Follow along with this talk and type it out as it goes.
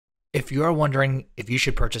If you are wondering if you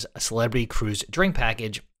should purchase a celebrity cruise drink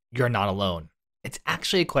package, you're not alone. It's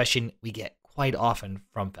actually a question we get quite often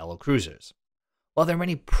from fellow cruisers. While there are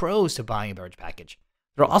many pros to buying a beverage package,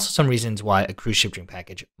 there are also some reasons why a cruise ship drink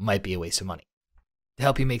package might be a waste of money. To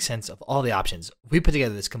help you make sense of all the options, we put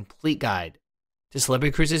together this complete guide to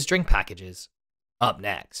celebrity cruises drink packages up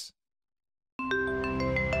next.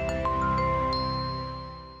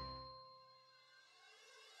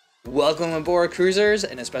 Welcome aboard, cruisers,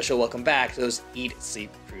 and a special welcome back to those Eat Sleep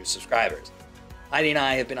Cruise subscribers. Heidi and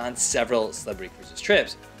I have been on several celebrity cruises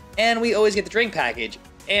trips, and we always get the drink package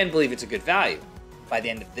and believe it's a good value. By the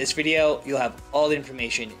end of this video, you'll have all the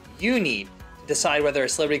information you need to decide whether a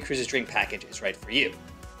celebrity cruises drink package is right for you.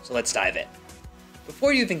 So let's dive in.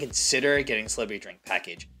 Before you even consider getting a celebrity drink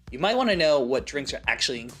package, you might want to know what drinks are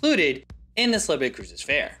actually included in the celebrity cruises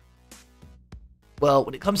fare. Well,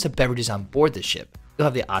 when it comes to beverages on board the ship, you'll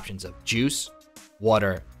have the options of juice,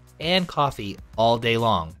 water, and coffee all day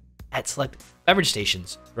long at select beverage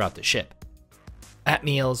stations throughout the ship. At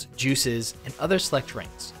meals, juices, and other select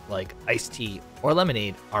drinks like iced tea or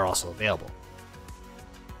lemonade are also available.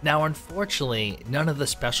 Now, unfortunately, none of the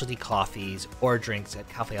specialty coffees or drinks at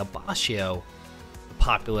Cafe Al Bacio, the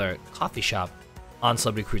popular coffee shop on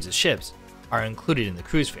Celebrity Cruises ships, are included in the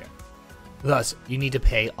cruise fare. Thus, you need to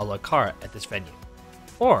pay a la carte at this venue.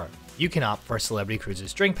 Or you can opt for a Celebrity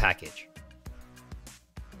Cruises drink package.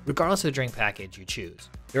 Regardless of the drink package you choose,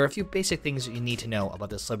 there are a few basic things that you need to know about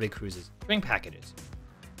the Celebrity Cruises drink packages.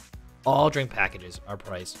 All drink packages are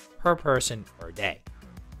priced per person per day.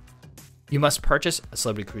 You must purchase a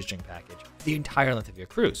Celebrity Cruise drink package for the entire length of your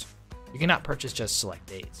cruise. You cannot purchase just select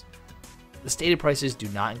days. The stated prices do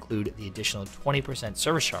not include the additional 20%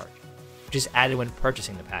 service charge, which is added when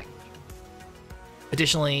purchasing the package.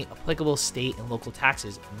 Additionally, applicable state and local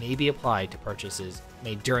taxes may be applied to purchases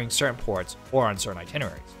made during certain ports or on certain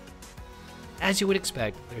itineraries. As you would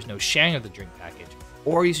expect, there's no sharing of the drink package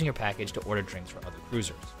or using your package to order drinks for other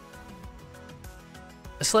cruisers.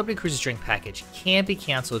 A Celebrity Cruises drink package can be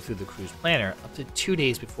canceled through the cruise planner up to 2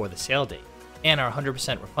 days before the sail date and are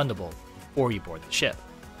 100% refundable before you board the ship.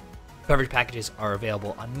 Beverage packages are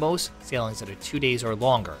available on most sailings that are 2 days or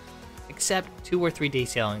longer, except 2 or 3 day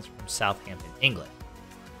sailings from Southampton, England.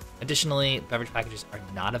 Additionally, beverage packages are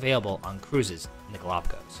not available on cruises in the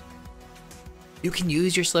Galapagos. You can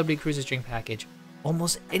use your Celebrity Cruises drink package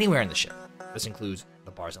almost anywhere in the ship. This includes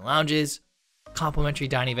the bars and lounges, complimentary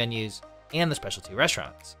dining venues, and the specialty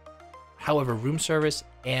restaurants. However, room service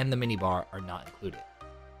and the minibar are not included.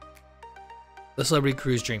 The Celebrity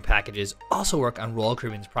Cruise drink packages also work on Royal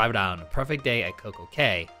Caribbean's private island Perfect Day at Coco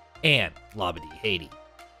Cay and Labadee, Haiti.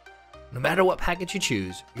 No matter what package you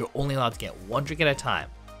choose, you're only allowed to get one drink at a time,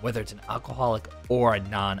 whether it's an alcoholic or a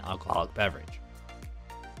non-alcoholic beverage.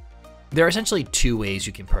 There are essentially two ways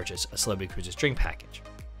you can purchase a Celebrity Cruises drink package.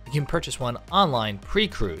 You can purchase one online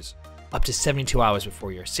pre-cruise, up to 72 hours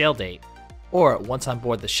before your sail date, or once on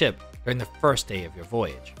board the ship during the first day of your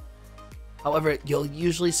voyage. However, you'll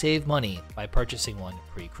usually save money by purchasing one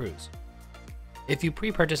pre-cruise. If you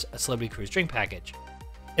pre-purchase a Celebrity Cruise drink package,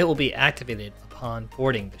 it will be activated upon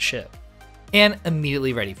boarding the ship and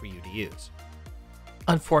immediately ready for you to use.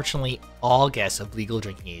 Unfortunately, all guests of legal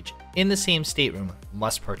drinking age in the same stateroom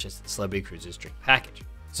must purchase the Celebrity Cruises drink package,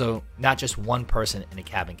 so not just one person in a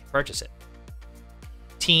cabin can purchase it.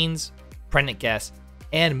 Teens, pregnant guests,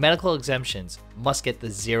 and medical exemptions must get the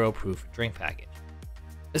zero proof drink package.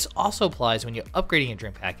 This also applies when you're upgrading a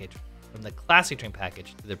drink package from the classic drink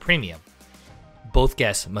package to the premium. Both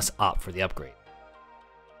guests must opt for the upgrade.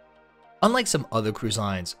 Unlike some other cruise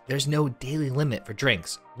lines, there's no daily limit for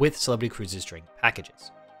drinks with Celebrity Cruises drink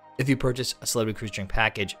packages. If you purchase a Celebrity Cruise drink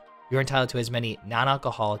package, you're entitled to as many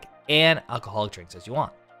non-alcoholic and alcoholic drinks as you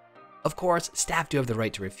want. Of course, staff do have the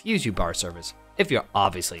right to refuse you bar service if you're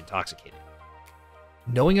obviously intoxicated.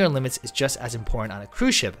 Knowing your limits is just as important on a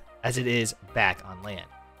cruise ship as it is back on land.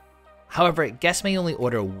 However, guests may only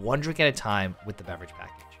order one drink at a time with the beverage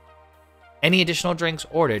package. Any additional drinks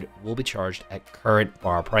ordered will be charged at current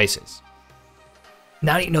bar prices.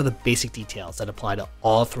 Now that you know the basic details that apply to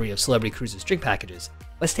all three of Celebrity Cruises drink packages,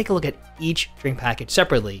 let's take a look at each drink package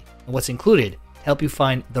separately and what's included to help you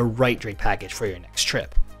find the right drink package for your next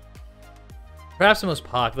trip. Perhaps the most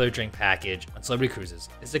popular drink package on Celebrity Cruises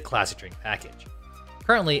is the Classic Drink Package.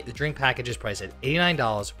 Currently, the drink package is priced at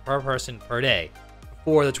 $89 per person per day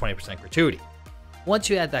before the 20% gratuity. Once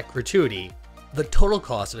you add that gratuity, the total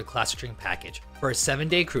cost of the Classic Drink Package for a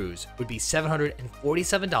 7-day cruise would be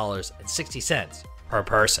 $747.60 per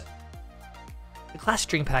person. The Classic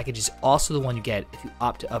Drink Package is also the one you get if you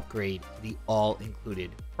opt to upgrade to the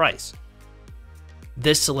all-included price.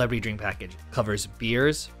 This Celebrity Drink Package covers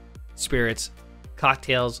beers, spirits,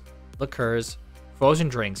 cocktails, liqueurs, frozen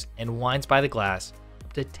drinks, and wines by the glass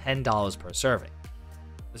up to $10 per serving.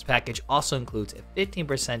 This package also includes a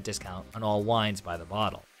 15% discount on all wines by the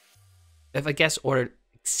bottle. If a guest order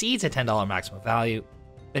exceeds a $10 maximum value,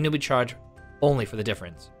 then you'll be charged only for the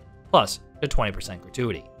difference, plus the 20%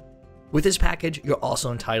 gratuity. With this package, you're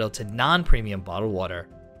also entitled to non-premium bottled water,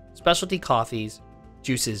 specialty coffees,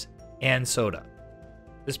 juices, and soda.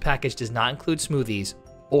 This package does not include smoothies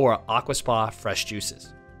or Aqua Spa fresh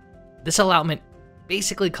juices. This allotment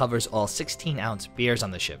basically covers all 16-ounce beers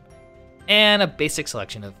on the ship and a basic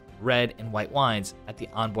selection of red and white wines at the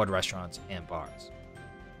onboard restaurants and bars.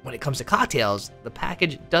 When it comes to cocktails, the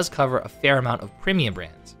package does cover a fair amount of premium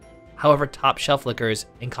brands. However, top shelf liquors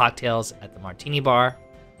and cocktails at the Martini Bar,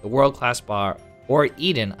 the World Class Bar, or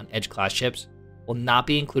Eden on Edge Class ships will not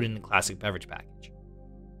be included in the Classic Beverage package.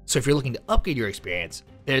 So if you're looking to upgrade your experience,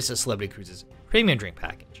 there's the Celebrity Cruises Premium Drink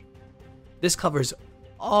package. This covers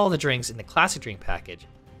all the drinks in the Classic Drink package,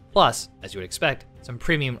 plus, as you would expect, some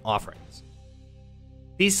premium offerings.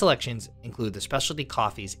 These selections include the specialty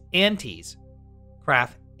coffees and teas,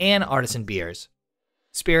 craft and artisan beers,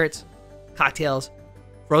 spirits, cocktails,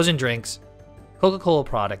 frozen drinks, Coca-Cola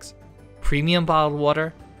products, premium bottled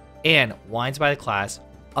water, and wines by the class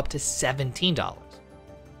up to $17.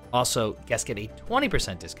 Also, guests get a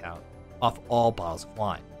 20% discount off all bottles of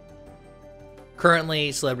wine.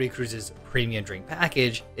 Currently, Celebrity Cruises Premium Drink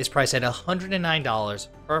Package is priced at $109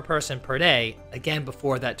 per person per day, again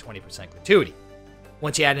before that 20% gratuity.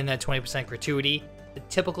 Once you add in that 20% gratuity, the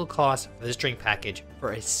typical cost for this drink package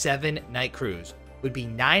for a 7-night cruise would be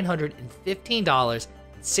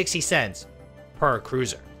 $915.60 per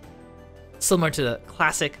cruiser. Similar to the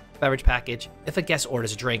Classic Beverage package, if a guest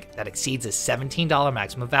orders a drink that exceeds a $17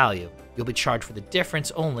 maximum value, you'll be charged for the difference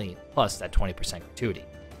only, plus that 20% gratuity.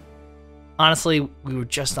 Honestly, we were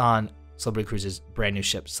just on Celebrity Cruises' brand new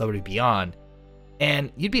ship, Celebrity Beyond,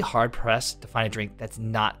 and you'd be hard-pressed to find a drink that's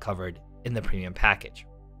not covered in the premium package.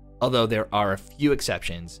 Although there are a few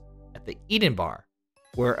exceptions at the Eden Bar,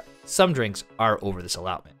 where some drinks are over this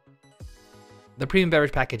allotment. The premium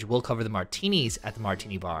beverage package will cover the martinis at the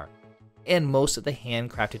Martini Bar, and most of the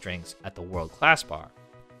handcrafted drinks at the World Class Bar,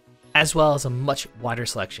 as well as a much wider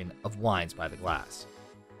selection of wines by the glass.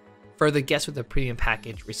 Further, guests with the premium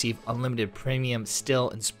package receive unlimited premium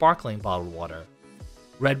still and sparkling bottled water,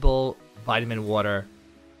 Red Bull vitamin water,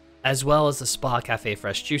 as well as the Spa Cafe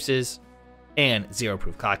fresh juices, and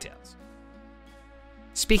zero-proof cocktails.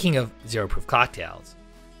 Speaking of zero-proof cocktails,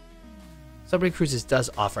 Celebrity Cruises does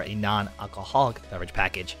offer a non-alcoholic beverage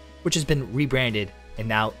package, which has been rebranded and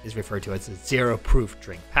now is referred to as a zero-proof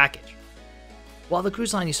drink package. While the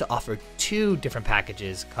cruise line used to offer 2 different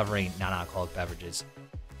packages covering non-alcoholic beverages,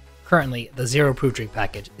 currently the zero-proof drink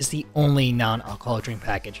package is the only non-alcoholic drink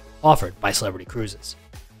package offered by Celebrity Cruises.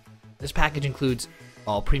 This package includes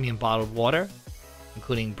all premium bottled water,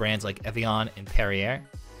 including brands like Evian and Perrier,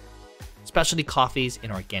 specialty coffees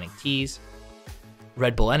and organic teas,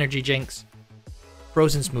 Red Bull energy drinks,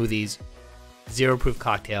 frozen smoothies, zero-proof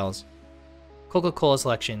cocktails, Coca-Cola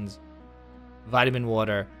selections, vitamin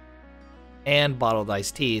water, and bottled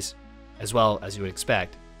iced teas, as well as you would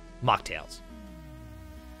expect, mocktails.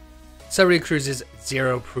 Celebrity Cruises'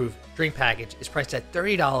 zero-proof drink package is priced at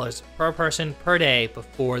 $30 per person per day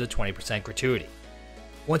before the 20% gratuity.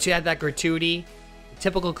 Once you add that gratuity, the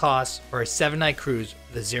typical cost for a 7-night cruise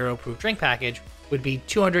with a zero-proof drink package would be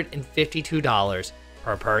 $252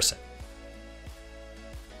 per person.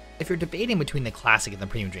 If you're debating between the Classic and the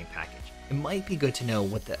Premium Drink package, it might be good to know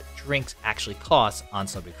what the drinks actually cost on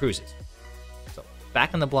Celebrity Cruises. So,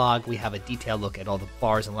 back on the blog, we have a detailed look at all the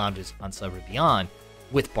bars and lounges on Celebrity Beyond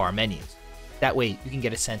with bar menus. That way, you can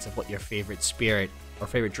get a sense of what your favorite spirit or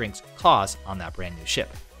favorite drinks cost on that brand new ship.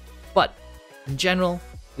 But, in general,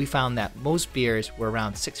 we found that most beers were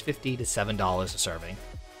around $6.50 to $7 a serving.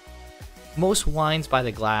 Most wines by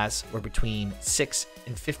the glass were between $6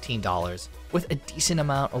 and $15, with a decent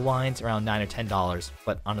amount of wines around $9 or $10,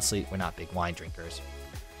 but honestly, we're not big wine drinkers.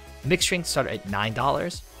 Mixed drinks start at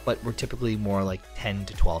 $9, but we're typically more like $10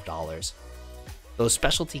 to $12. Those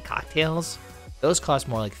specialty cocktails, those cost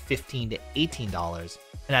more like $15 to $18,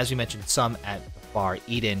 and as we mentioned, some at the bar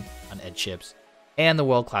Eden on Ed ships, and the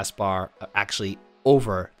World Class Bar are actually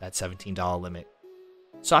over that $17 limit.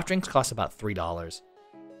 Soft drinks cost about $3,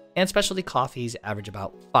 and specialty coffees average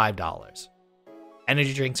about $5.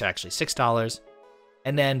 Energy drinks are actually $6,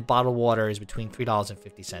 and then bottled water is between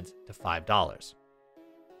 $3.50 to $5.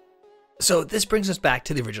 So this brings us back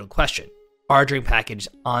to the original question. Are drink packages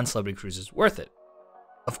on Celebrity Cruises worth it?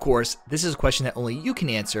 Of course, this is a question that only you can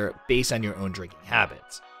answer based on your own drinking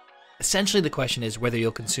habits. Essentially, the question is whether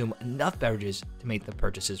you'll consume enough beverages to make the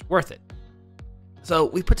purchases worth it. So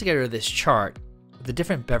we put together this chart with the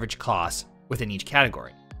different beverage costs within each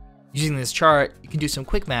category. Using this chart, you can do some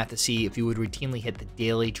quick math to see if you would routinely hit the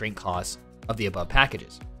daily drink costs of the above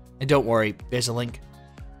packages. And don't worry, there's a link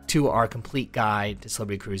to our complete guide to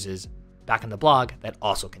celebrity cruises back on the blog that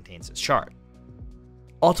also contains this chart.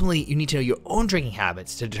 Ultimately, you need to know your own drinking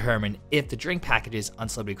habits to determine if the drink packages on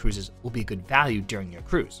celebrity cruises will be a good value during your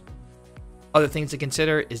cruise. Other things to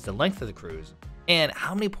consider is the length of the cruise and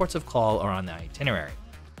how many ports of call are on the itinerary.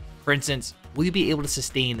 For instance, will you be able to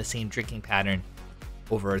sustain the same drinking pattern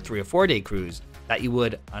over a 3 or 4 day cruise that you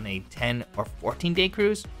would on a 10 or 14 day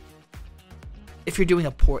cruise? If you're doing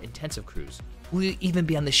a port intensive cruise, will you even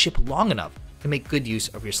be on the ship long enough to make good use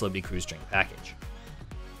of your celebrity cruise drink package?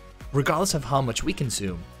 Regardless of how much we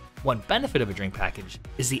consume, one benefit of a drink package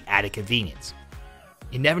is the added convenience.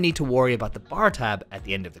 You never need to worry about the bar tab at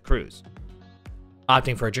the end of the cruise.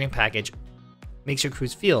 Opting for a drink package makes your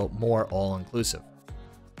cruise feel more all-inclusive.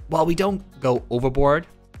 While we don't go overboard,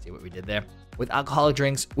 see what we did there, with alcoholic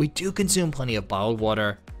drinks, we do consume plenty of bottled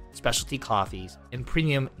water, specialty coffees, and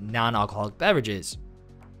premium non-alcoholic beverages.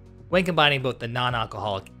 When combining both the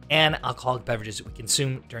non-alcoholic and alcoholic beverages we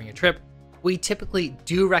consume during a trip, we typically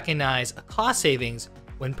do recognize a cost savings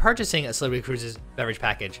when purchasing a Celebrity Cruises beverage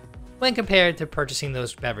package when compared to purchasing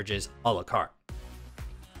those beverages a la carte.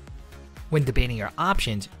 When debating your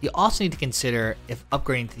options, you also need to consider if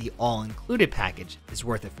upgrading to the all-included package is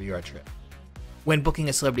worth it for your trip. When booking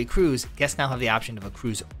a Celebrity Cruise, guests now have the option of a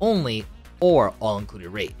cruise-only or all-included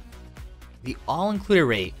rate. The all-included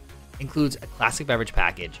rate includes a classic beverage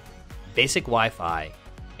package, basic Wi-Fi,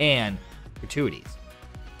 and gratuities.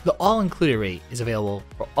 The all-included rate is available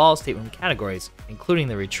for all stateroom categories, including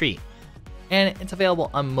the retreat, and it's available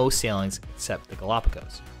on most sailings except the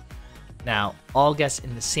Galapagos. Now, all guests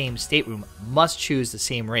in the same stateroom must choose the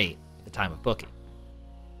same rate at the time of booking.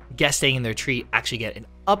 Guests staying in the retreat actually get an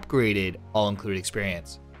upgraded all-included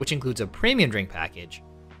experience, which includes a premium drink package,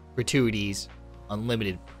 gratuities,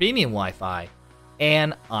 unlimited premium Wi-Fi,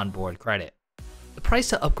 and onboard credit. The price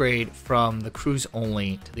to upgrade from the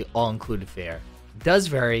cruise-only to the all-included fare does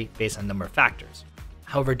vary based on a number of factors.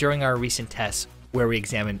 However, during our recent tests, where we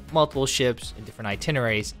examined multiple ships and different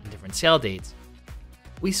itineraries and different sail dates,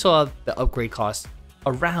 we saw the upgrade cost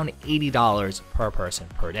around $80 per person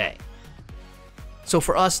per day. So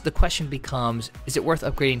for us, the question becomes, is it worth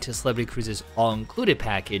upgrading to Celebrity Cruises all-included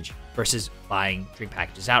package versus buying drink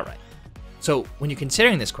packages outright? So when you're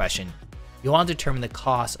considering this question, you want to determine the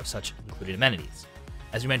cost of such included amenities.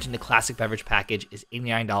 As we mentioned, the classic beverage package is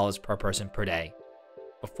 $89 per person per day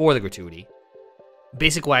before the gratuity.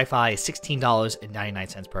 Basic Wi-Fi is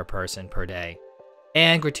 $16.99 per person per day.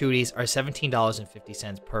 And gratuities are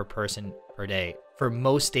 $17.50 per person per day for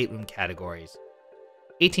most stateroom categories,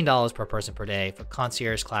 $18 per person per day for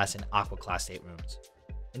concierge class and aqua class staterooms,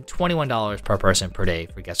 and $21 per person per day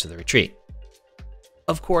for guests of the retreat.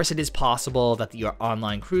 Of course, it is possible that your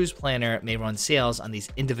online cruise planner may run sales on these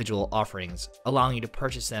individual offerings, allowing you to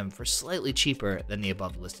purchase them for slightly cheaper than the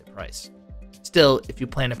above listed price. Still, if you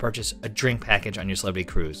plan to purchase a drink package on your Celebrity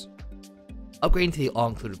Cruise, upgrading to the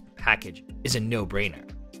all-included package is a no-brainer.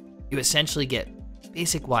 You essentially get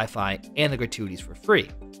basic Wi-Fi and the gratuities for free.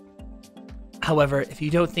 However, if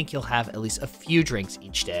you don't think you'll have at least a few drinks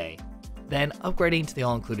each day, then upgrading to the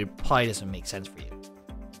all-included probably doesn't make sense for you.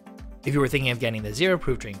 If you were thinking of getting the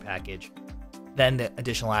zero-proof drink package, then the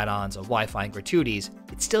additional add-ons of Wi-Fi and gratuities,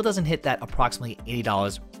 it still doesn't hit that approximately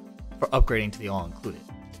 $80 for upgrading to the all-included.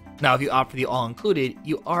 Now, if you opt for the all-included,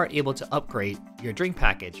 you are able to upgrade your drink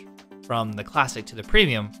package from the classic to the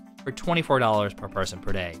premium for $24 per person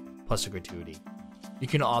per day, plus a gratuity. You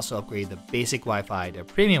can also upgrade the basic Wi-Fi to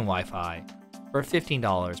premium Wi-Fi for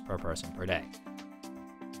 $15 per person per day.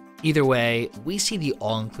 Either way, we see the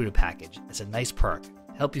all-included package as a nice perk to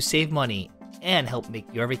help you save money and help make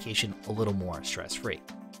your vacation a little more stress-free.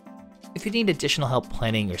 If you need additional help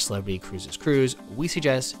planning your Celebrity Cruises cruise, we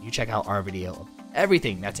suggest you check out our video of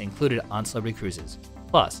everything that's included on Celebrity Cruises,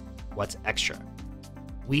 plus what's extra.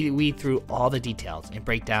 We weed through all the details and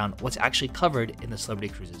break down what's actually covered in the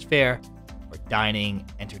Celebrity Cruises fare for dining,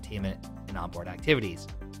 entertainment, and onboard activities.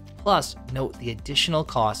 Plus, note the additional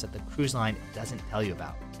costs that the cruise line doesn't tell you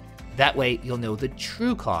about. That way, you'll know the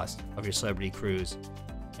true cost of your Celebrity Cruise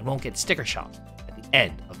and won't get sticker shock at the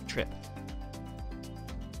end of the trip.